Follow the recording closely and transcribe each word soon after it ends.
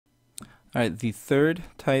All right, the third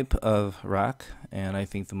type of rock, and I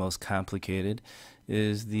think the most complicated,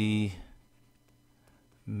 is the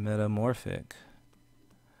metamorphic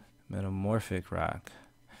rock.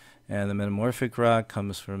 And the metamorphic rock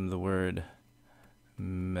comes from the word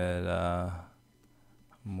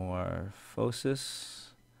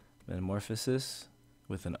metamorphosis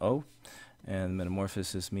with an O. And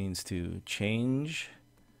metamorphosis means to change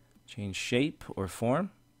shape or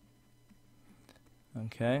form.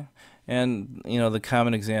 Okay, and the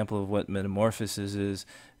common example of what metamorphosis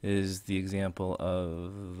is the example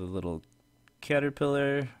of the little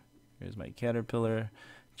caterpillar. Here's my caterpillar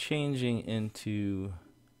changing into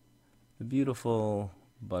the beautiful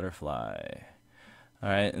butterfly. All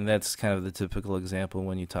right, and that's kind of the typical example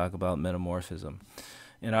when you talk about metamorphism.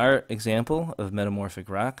 In our example of metamorphic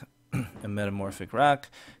rock, a metamorphic rock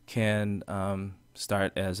can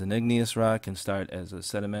start as an igneous rock, can start as a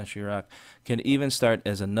sedimentary rock, can even start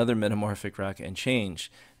as another metamorphic rock and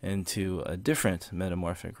change into a different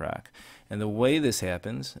metamorphic rock. And the way this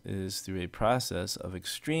happens is through a process of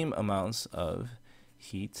extreme amounts of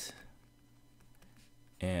heat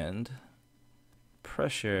and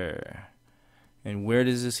pressure. And where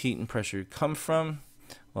does this heat and pressure come from?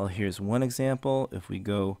 Well, here's one example. If we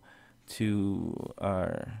go to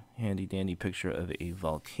our handy dandy picture of a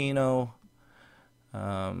volcano,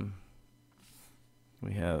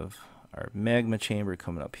 we have our magma chamber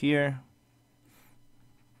coming up here,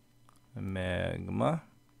 magma,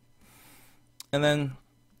 and then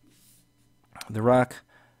the rock,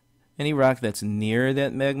 any rock that's near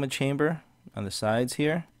that magma chamber on the sides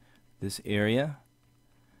here, this area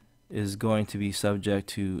is going to be subject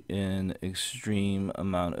to an extreme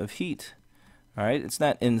amount of heat. All right, it's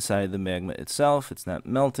not inside the magma itself, it's not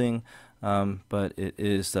melting, but it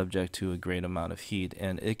is subject to a great amount of heat,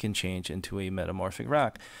 and it can change into a metamorphic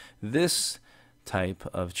rock. This type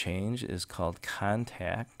of change is called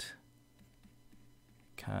contact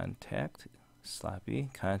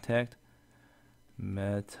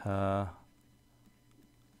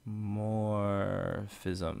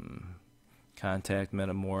metamorphism. Contact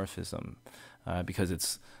metamorphism, because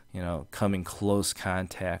it's coming close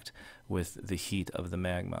contact with the heat of the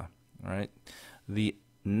magma. All right. The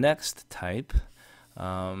next type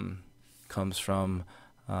comes from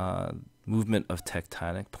movement of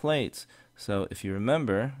tectonic plates. So if you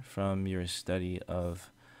remember from your study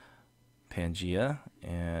of Pangea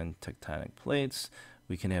and tectonic plates,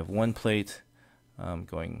 we can have one plate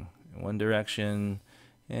going in one direction,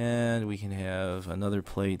 and we can have another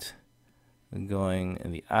plate going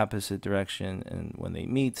in the opposite direction, and when they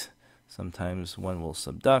meet, sometimes one will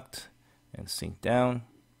subduct and sink down.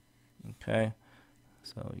 Okay,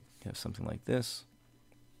 so you have something like this.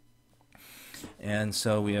 And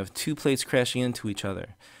so we have two plates crashing into each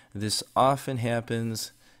other. This often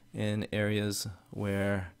happens in areas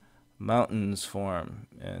where mountains form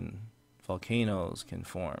and volcanoes can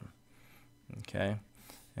form. Okay,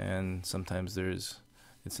 and sometimes it's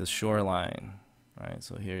a shoreline, right?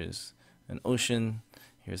 So here's an ocean,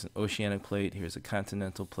 here's an oceanic plate, here's a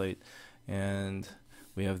continental plate, and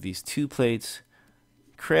we have these two plates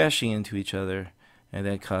crashing into each other, and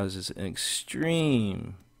that causes an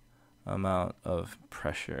extreme amount of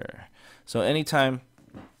pressure. So anytime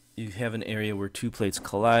you have an area where two plates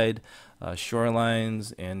collide,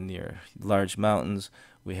 shorelines and near large mountains,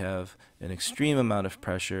 we have an extreme amount of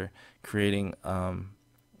pressure creating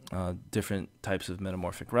different types of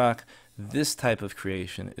metamorphic rock. This type of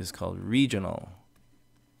creation is called regional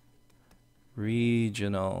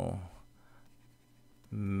metamorphism.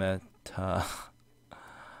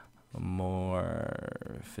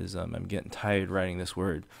 I'm getting tired writing this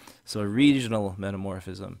word. So a regional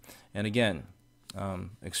metamorphism. And again,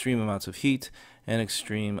 extreme amounts of heat and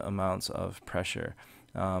extreme amounts of pressure.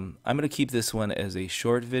 I'm going to keep this one as a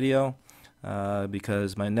short video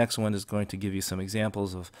because my next one is going to give you some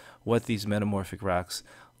examples of what these metamorphic rocks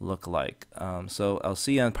look like. So I'll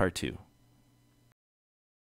see you on part 2.